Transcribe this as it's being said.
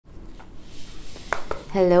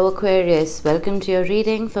Hello Aquarius, welcome to your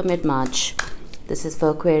reading for mid-March. This is for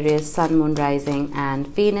Aquarius, Sun, Moon, Rising and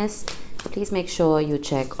Venus. So please make sure you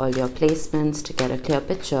check all your placements to get a clear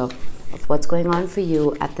picture of what's going on for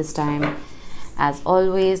you at this time. As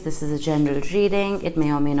always, this is a general reading. It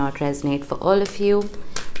may or may not resonate for all of you.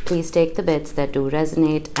 Please take the bits that do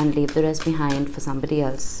resonate and leave the rest behind for somebody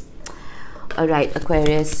else. Alright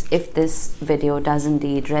Aquarius, if this video does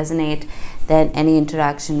indeed resonate, then any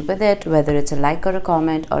interaction with it, whether it's a like or a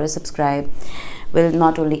comment or a subscribe, will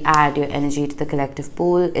not only add your energy to the collective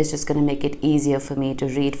pool, it's just going to make it easier for me to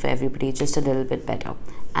read for everybody just a little bit better,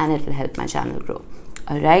 and it will help my channel grow.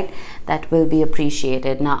 Alright, that will be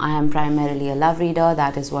appreciated. Now I am primarily a love reader,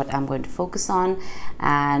 that is what I'm going to focus on,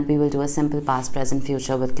 and we will do a simple past, present,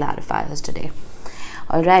 future with clarifiers today.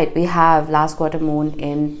 Alright, we have last quarter moon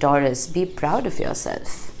in Taurus. Be proud of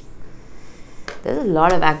yourself. There's a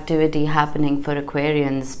lot of activity happening for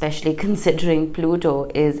Aquarians, especially considering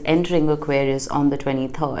Pluto is entering Aquarius on the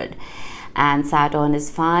 23rd. And Saturn is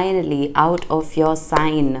finally out of your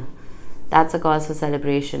sign. That's a cause for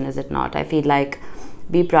celebration, is it not? I feel like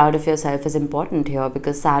be proud of yourself is important here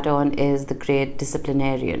because Saturn is the great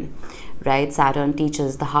disciplinarian, right? Saturn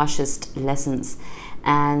teaches the harshest lessons.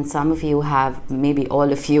 And some of you have, maybe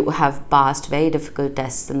all of you, have passed very difficult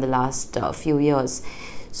tests in the last few years.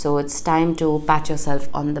 So it's time to pat yourself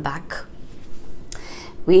on the back.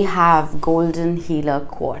 We have Golden Healer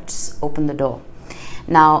Quartz. Open the door.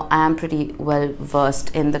 Now, I am pretty well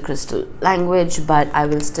versed in the crystal language, but I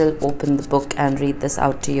will still open the book and read this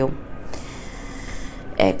out to you.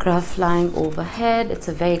 Aircraft flying overhead. It's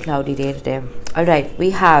a very cloudy day today. Alright, we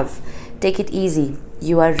have take it easy.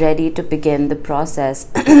 You are ready to begin the process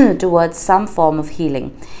towards some form of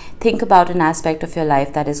healing. Think about an aspect of your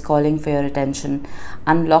life that is calling for your attention.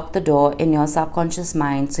 Unlock the door in your subconscious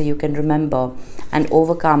mind so you can remember and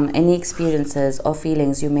overcome any experiences or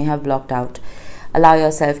feelings you may have blocked out. Allow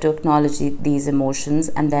yourself to acknowledge these emotions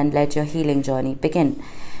and then let your healing journey begin.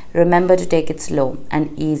 Remember to take it slow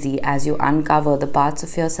and easy as you uncover the parts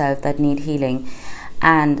of yourself that need healing,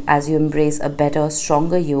 and as you embrace a better,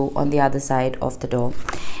 stronger you on the other side of the door.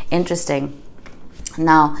 Interesting.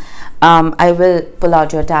 Now, I will pull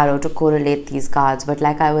out your tarot to correlate these cards, but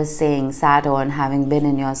like I was saying, Saturn having been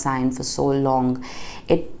in your sign for so long,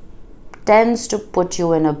 it tends to put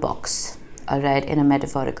you in a box, alright, in a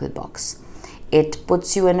metaphorical box. It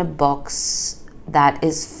puts you in a box that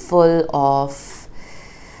is full of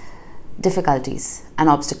difficulties and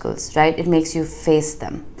obstacles, right? It makes you face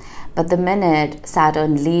them. But the minute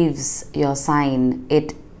Saturn leaves your sign,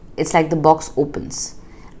 it's like the box opens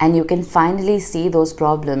and you can finally see those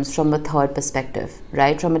problems from a third perspective,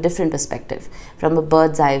 right? From a different perspective, from a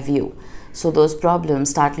bird's eye view. So those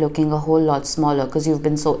problems start looking a whole lot smaller because you've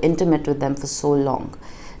been so intimate with them for so long.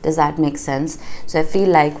 Does that make sense? So I feel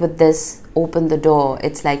like with this open the door,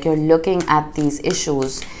 it's like you're looking at these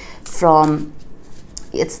issues from,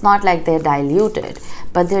 it's not like they're diluted,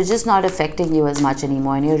 but they're just not affecting you as much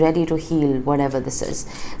anymore and you're ready to heal whatever this is.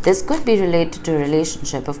 This could be related to a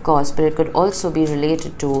relationship, of course, but it could also be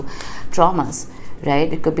related to traumas,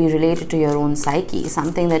 right? It could be related to your own psyche,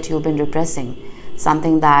 something that you've been repressing,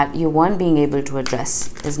 something that you weren't being able to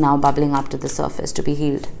address is now bubbling up to the surface to be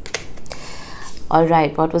healed. All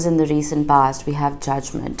right, what was in the recent past? We have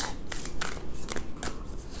Judgment.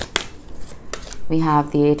 We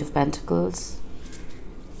have the Eight of Pentacles.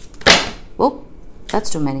 Oh, that's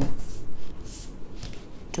too many.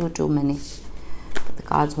 Too many. The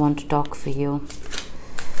cards want to talk for you.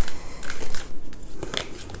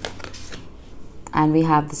 And we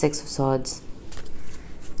have the Six of Swords.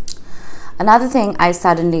 Another thing I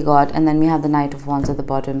suddenly got, and then we have the Knight of Wands at the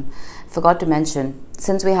bottom. Forgot to mention,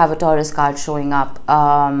 since we have a Taurus card showing up,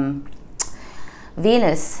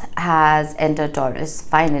 Venus has entered Taurus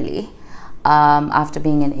finally. After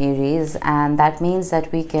being in Aries, and that means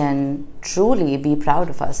that we can truly be proud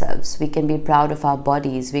of ourselves. We can be proud of our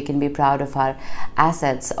bodies, we can be proud of our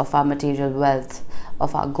assets, of our material wealth,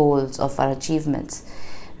 of our goals, of our achievements,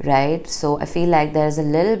 right? So I feel like there's a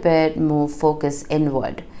little bit more focus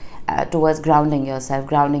inward towards grounding yourself,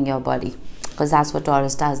 grounding your body, because that's what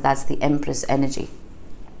Taurus does. That's the Empress energy.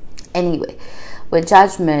 Anyway, with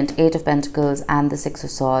Judgment, Eight of Pentacles and the Six of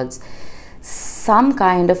Swords, some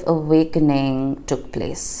kind of awakening took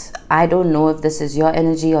place. I don't know if this is your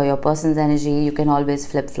energy or your person's energy. You can always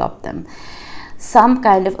flip-flop them. Some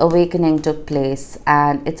kind of awakening took place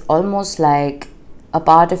and it's almost like a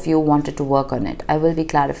part of you wanted to work on it. I will be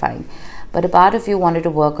clarifying. But a part of you wanted to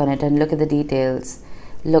work on it and look at the details.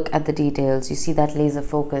 Look at the details. You see that laser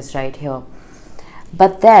focus right here.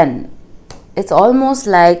 But then it's almost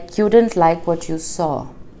like you didn't like what you saw.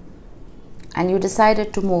 and you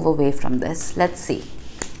decided to move away from this. Let's see.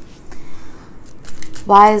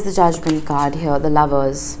 Why is the Judgment card here? The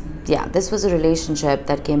Lovers. Yeah, this was a relationship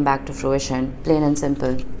that came back to fruition, plain and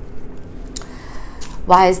simple.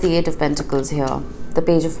 Why is the Eight of Pentacles here? The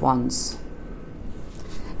Page of Wands.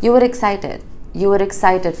 You were excited. You were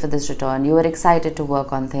excited for this return. You were excited to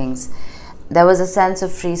work on things. There was a sense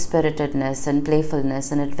of free-spiritedness and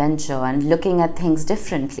playfulness and adventure and looking at things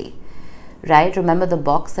differently, right? Remember the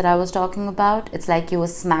box that I was talking about? It's like you were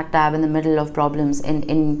smack dab in the middle of problems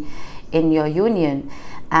in your union,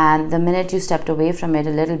 and the minute you stepped away from it a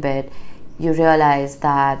little bit, you realized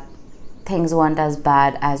that things weren't as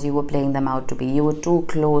bad as you were playing them out to be. You were too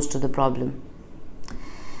close to the problem.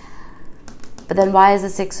 But then why is the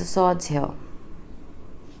Six of Swords here?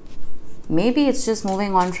 Maybe it's just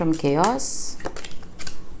moving on from chaos.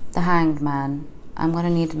 The Hanged Man. I'm going to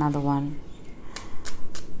need another one.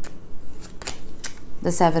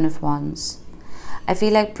 The Seven of Wands. I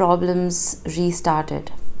feel like problems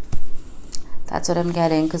restarted. That's what I'm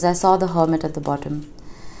getting, because I saw the Hermit at the bottom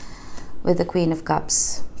with the Queen of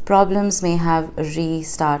Cups. Problems may have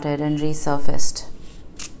restarted and resurfaced.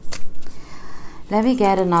 Let me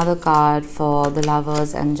get another card for the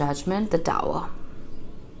Lovers and Judgment. The Tower.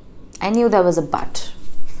 I knew there was a but.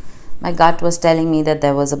 My gut was telling me that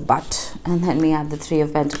there was a but. And then we have the Three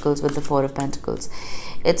of Pentacles with the Four of Pentacles.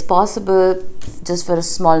 It's possible, just for a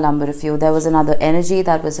small number of you, there was another energy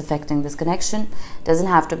that was affecting this connection. Doesn't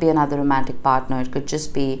have to be another romantic partner. It could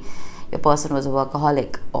just be your person was a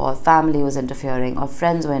workaholic, or family was interfering, or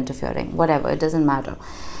friends were interfering, whatever. It doesn't matter.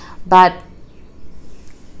 But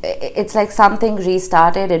it's like something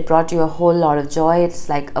restarted. It brought you a whole lot of joy. It's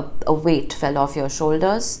like a weight fell off your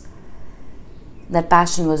shoulders. That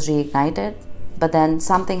passion was reignited, but then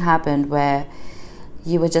something happened where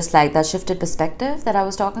you were just like, that shifted perspective that I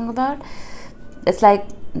was talking about. It's like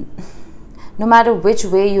no matter which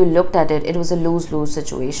way you looked at it, it was a lose-lose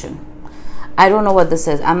situation. I don't know what this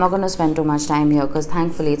is. I'm not going to spend too much time here because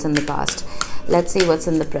thankfully it's in the past. Let's see what's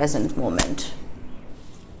in the present moment.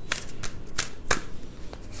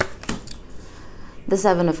 The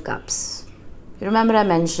Seven of Cups. You remember I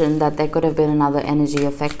mentioned that there could have been another energy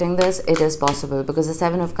affecting this. It is possible because the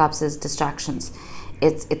Seven of Cups is distractions.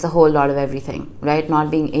 It's a whole lot of everything, right? Not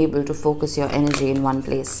being able to focus your energy in one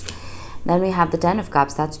place. Then we have the Ten of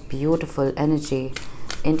Cups. That's beautiful energy,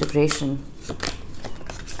 integration.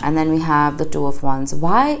 And then we have the Two of Wands.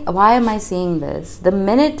 Why am I seeing this? The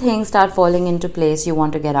minute things start falling into place, you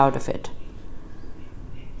want to get out of it.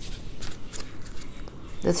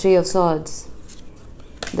 The Three of Swords.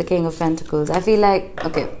 The King of Pentacles. I feel like,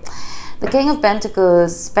 okay, the King of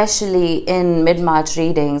Pentacles, especially in mid-March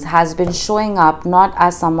readings, has been showing up not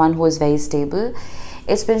as someone who is very stable.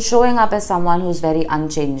 It's been showing up as someone who's very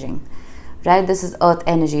unchanging, right? This is Earth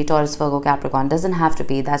energy, Taurus, Virgo, Capricorn. Doesn't have to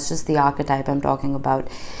be. That's just the archetype I'm talking about.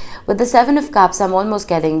 With the Seven of Cups, I'm almost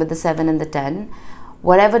getting with the 7 and the 10,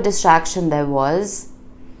 whatever distraction there was,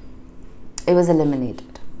 it was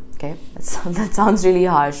eliminated, okay? That sounds really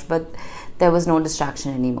harsh, but there was no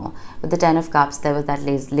distraction anymore. With the Ten of Cups, there was that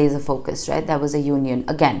laser focus, right? There was a union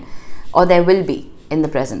again, or there will be in the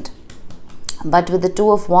present. But with the Two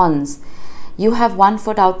of Wands, you have one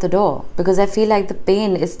foot out the door because I feel like the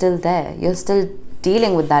pain is still there. You're still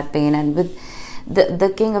dealing with that pain. And with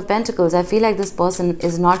the King of Pentacles, I feel like this person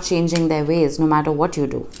is not changing their ways no matter what you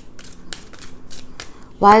do.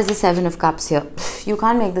 Why is the Seven of Cups here? You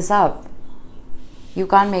can't make this up. You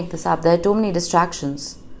can't make this up. There are too many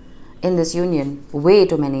distractions in this union, way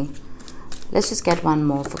too many. Let's just get one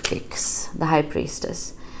more for kicks. The High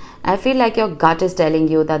Priestess. I feel like your gut is telling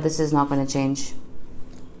you that this is not going to change.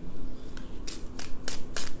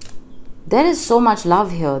 There is so much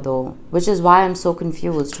love here though, which is why I'm so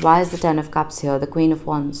confused. Why is the Ten of Cups here? The Queen of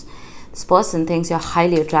Wands. This person thinks you're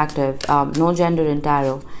highly attractive. No gender in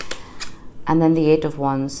tarot. And then the Eight of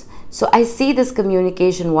Wands. So I see this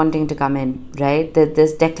communication wanting to come in, right?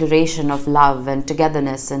 This declaration of love and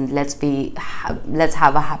togetherness, and let's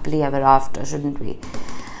have a happily ever after, shouldn't we?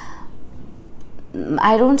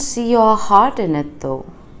 I don't see your heart in it though,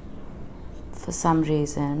 for some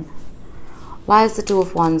reason. Why is the Two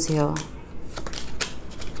of Wands here?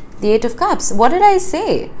 The Eight of Cups. What did I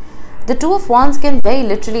say? The Two of Wands can very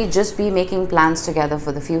literally just be making plans together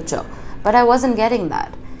for the future, but I wasn't getting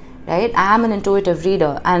that. Right? I am an intuitive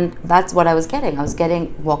reader and that's what I was getting. I was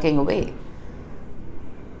getting walking away.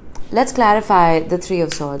 Let's clarify the Three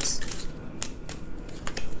of Swords.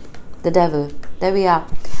 The Devil. There we are.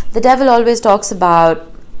 The Devil always talks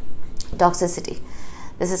about toxicity.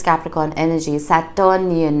 This is Capricorn energy,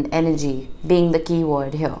 Saturnian energy being the key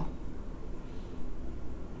word here.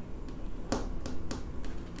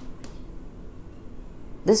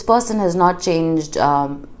 This person has not changed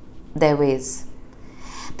their ways.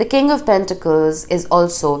 The King of Pentacles is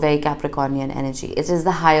also very Capricornian energy. It is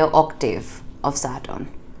the higher octave of Saturn.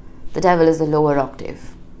 The Devil is the lower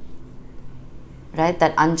octave. Right?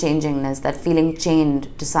 That unchangingness, that feeling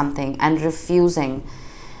chained to something and refusing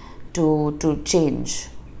to change.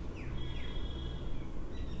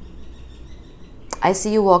 I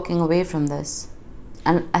see you walking away from this.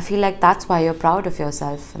 And I feel like that's why you're proud of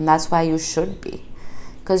yourself. And that's why you should be.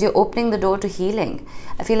 Because you're opening the door to healing.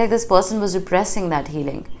 I feel like this person was repressing that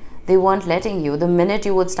healing. They weren't letting you. The minute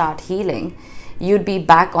you would start healing, you'd be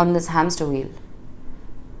back on this hamster wheel.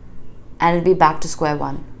 And it'd be back to square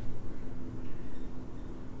one.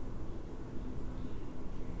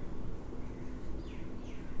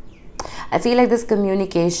 I feel like this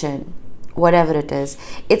communication, whatever it is,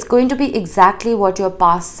 it's going to be exactly what your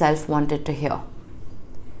past self wanted to hear.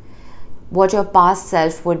 What your past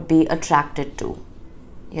self would be attracted to.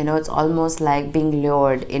 You know, it's almost like being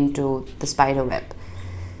lured into the spider web.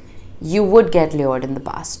 You would get lured in the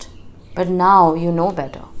past, but now you know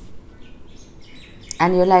better.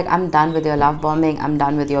 And you're like, I'm done with your love bombing. I'm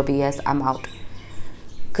done with your BS. I'm out.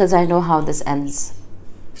 Because I know how this ends.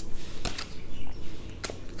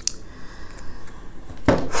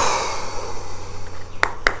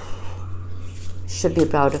 Should be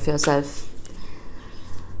proud of yourself.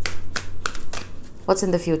 What's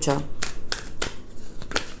in the future?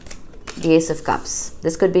 The Ace of Cups.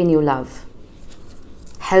 This could be new love.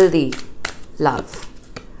 Healthy love.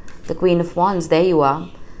 The Queen of Wands. There you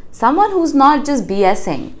are. Someone who's not just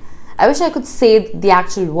BSing. I wish I could say the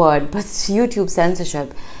actual word, but YouTube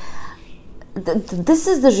censorship. This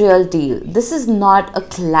is the real deal. This is not a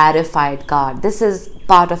clarified card. This is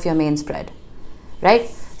part of your main spread. Right?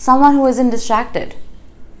 Someone who isn't distracted.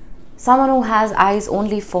 Someone who has eyes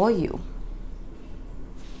only for you.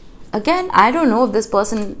 Again, I don't know if this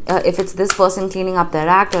person, if it's this person cleaning up their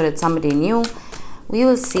act or it's somebody new. We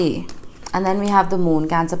will see. And then we have the Moon,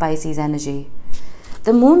 Cancer, Pisces energy.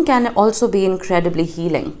 The Moon can also be incredibly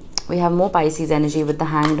healing. We have more Pisces energy with the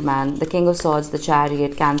Hanged Man, the King of Swords, the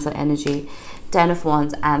Chariot, Cancer energy, Ten of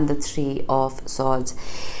Wands, and the Three of Swords.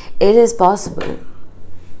 It is possible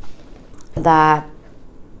that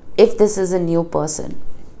if this is a new person,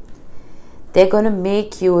 they're going to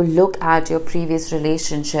make you look at your previous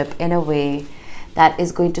relationship in a way that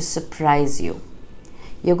is going to surprise you.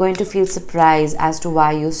 You're going to feel surprised as to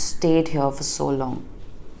why you stayed here for so long.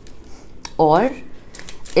 Or,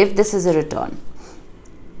 if this is a return,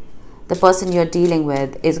 the person you're dealing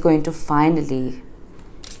with is going to finally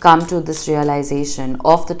come to this realization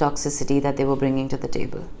of the toxicity that they were bringing to the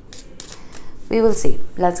table. We will see.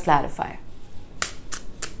 Let's clarify.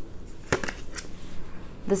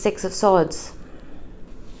 The Six of Swords.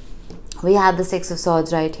 We had the Six of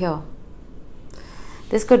Swords right here.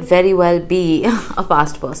 This could very well be a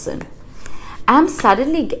past person. I'm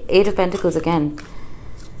suddenly Eight of Pentacles again.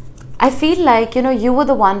 I feel like, you know, you were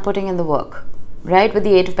the one putting in the work, right? With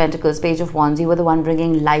the Eight of Pentacles, Page of Wands, you were the one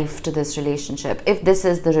bringing life to this relationship. If this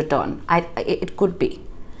is the return, it could be.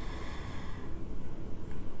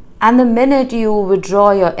 And the minute you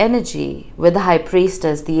withdraw your energy with the High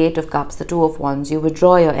Priestess, the Eight of Cups, the Two of Wands, you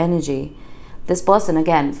withdraw your energy, this person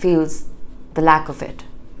again feels the lack of it,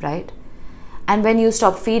 right? And when you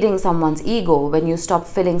stop feeding someone's ego, when you stop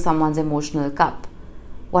filling someone's emotional cup,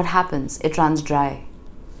 what happens? It runs dry.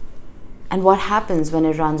 And what happens when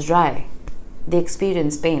it runs dry? They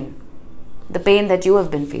experience pain. The pain that you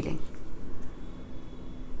have been feeling.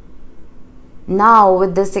 Now,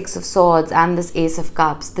 with the Six of Swords and this Ace of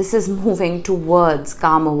Cups, this is moving towards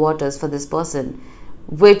calmer waters for this person,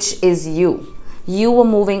 which is you. You were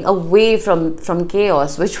moving away from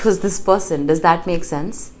chaos, which was this person. Does that make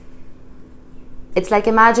sense? It's like,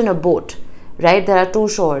 imagine a boat, right? There are two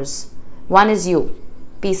shores. One is you,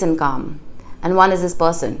 peace and calm. And one is this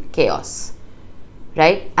person, chaos,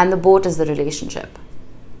 right? And the boat is the relationship.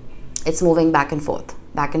 It's moving back and forth,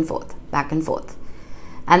 back and forth, back and forth.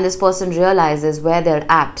 And this person realizes where they're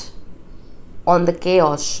at on the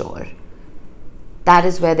chaos shore. That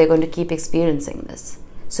is where they're going to keep experiencing this.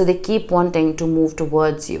 So they keep wanting to move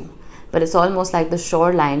towards you. But it's almost like the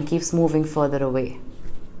shoreline keeps moving further away.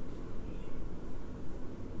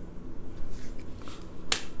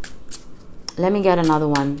 Let me get another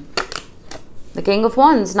one. The King of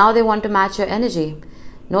Wands. Now they want to match your energy.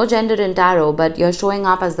 No gender in tarot, but you're showing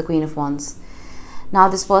up as the Queen of Wands. Now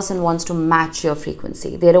this person wants to match your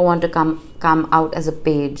frequency. They don't want to come out as a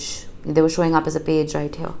page. They were showing up as a page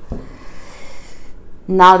right here.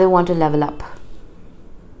 Now they want to level up.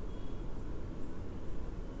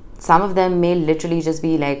 Some of them may literally just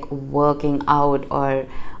be like working out or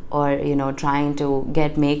or you know, trying to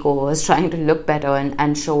get makeovers, trying to look better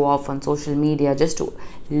and show off on social media just to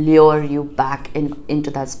lure you back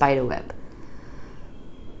into that spider web.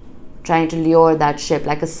 Trying to lure that ship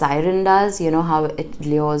like a siren does, you know how it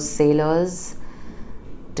lures sailors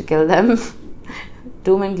to kill them.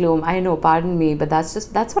 Doom and gloom, I know, pardon me, but that's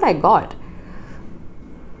what I got.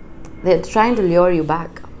 They're trying to lure you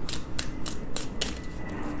back.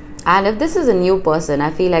 And if this is a new person,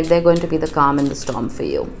 I feel like they're going to be the calm in the storm for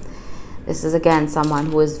you. This is again someone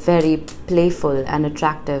who is very playful and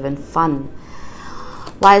attractive and fun.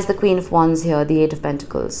 Why is the Queen of Wands here? The Eight of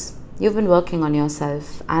Pentacles. You've been working on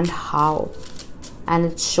yourself, and how? And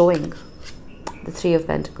it's showing. The Three of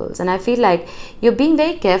Pentacles. And I feel like you're being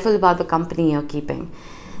very careful about the company you're keeping.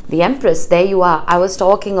 The Empress, there you are. I was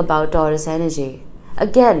talking about Taurus energy.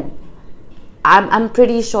 Again, I'm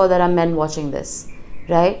pretty sure there are men watching this.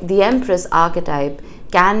 Right? The Empress archetype,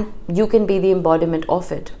 you can be the embodiment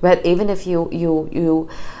of it, where even if you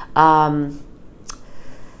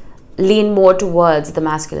lean more towards the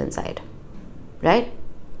masculine side, right?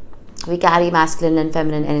 We carry masculine and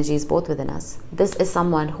feminine energies both within us. This is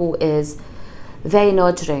someone who is very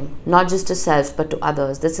nurturing, not just to self but to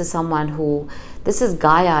others. This is this is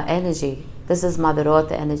Gaia energy. This is Mother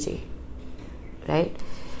Earth energy, right?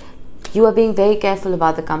 You are being very careful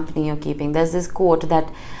about the company you're keeping. There's this quote that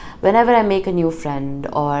whenever I make a new friend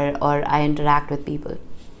or I interact with people,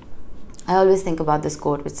 I always think about this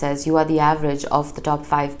quote which says, you are the average of the top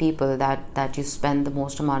 5 people that you spend the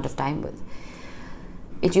most amount of time with.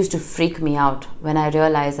 It used to freak me out when I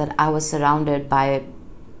realized that I was surrounded by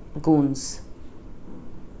goons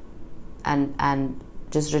and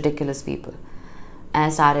just ridiculous people. And I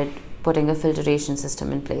started putting a filtration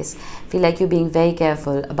system in place. I feel like you're being very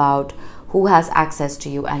careful about who has access to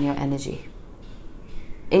you and your energy,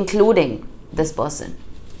 including this person.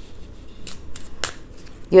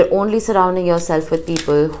 You're only surrounding yourself with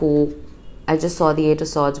people who, I just saw the Eight of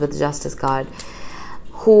Swords with the Justice card,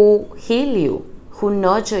 who heal you, who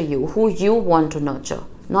nurture you, who you want to nurture,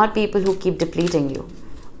 not people who keep depleting you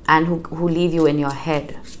and who leave you in your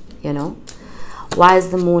head, you know. Why is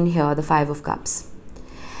the Moon here? The Five of Cups.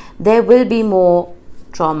 There will be more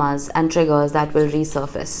traumas and triggers that will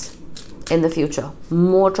resurface in the future.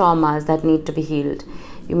 More traumas that need to be healed.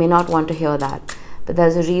 You may not want to hear that, but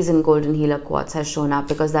there's a reason Golden Healer Quartz has shown up,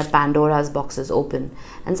 because that Pandora's box is open.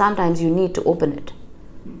 And sometimes you need to open it,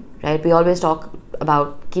 right? We always talk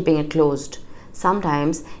about keeping it closed.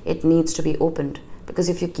 Sometimes it needs to be opened, because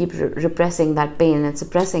if you keep repressing that pain and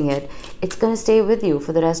suppressing it, it's going to stay with you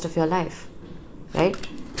for the rest of your life, right?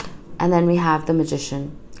 And then we have the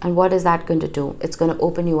Magician. And what is that going to do? It's going to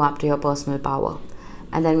open you up to your personal power.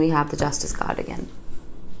 And then we have the Justice card again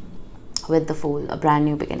with the Fool, a brand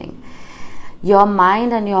new beginning. Your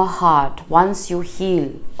mind and your heart, once you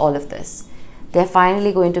heal all of this, they're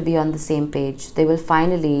finally going to be on the same page. They will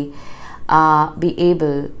finally be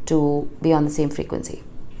able to be on the same frequency.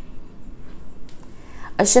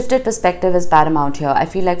 A shifted perspective is paramount here. I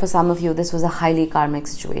feel like for some of you, this was a highly karmic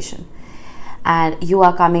situation, and you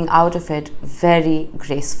are coming out of it very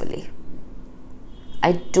gracefully.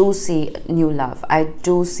 I do see new love. I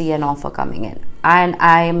do see an offer coming in. And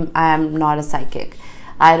I am not a psychic.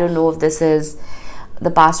 I don't know if this is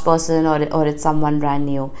the past person or it's someone brand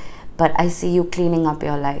new. But I see you cleaning up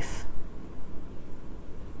your life.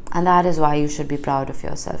 And that is why you should be proud of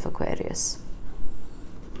yourself, Aquarius.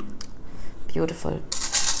 Beautiful.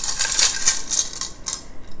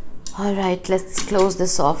 Alright, let's close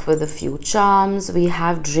this off with a few charms. We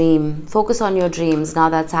have Dream. Focus on your dreams. Now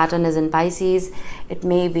that Saturn is in Pisces, it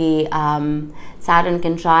may be Saturn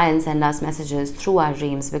can try and send us messages through our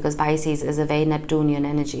dreams, because Pisces is a very Neptunian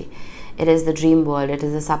energy. It is the dream world. It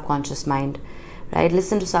is the subconscious mind, right?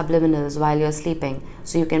 Listen to subliminals while you're sleeping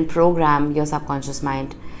so you can program your subconscious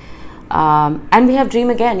mind. And we have Dream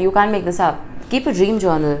again. You can't make this up. Keep a dream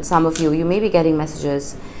journal, some of you. You may be getting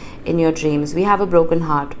messages in your dreams. We have a broken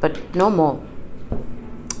heart, but no more.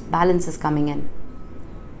 Balance is coming in,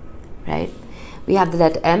 right? We have the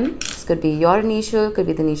letter M. This could be your initial, could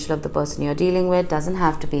be the initial of the person you're dealing with, doesn't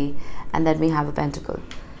have to be. And then we have a pentacle.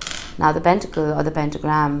 Now the pentacle or the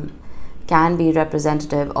pentagram can be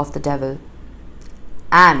representative of the devil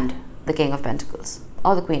and the King of Pentacles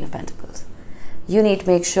or the Queen of Pentacles. You need to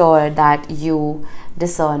make sure that you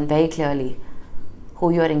discern very clearly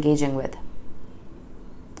who you're engaging with,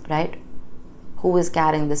 right? Who is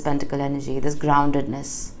carrying this pentacle energy, this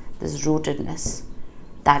groundedness, this rootedness.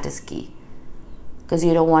 That is key, because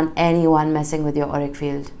you don't want anyone messing with your auric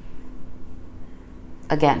field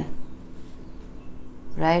again,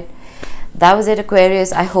 right? That was it,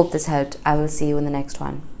 Aquarius. I hope this helped. I will see you in the next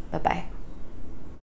one. Bye-bye.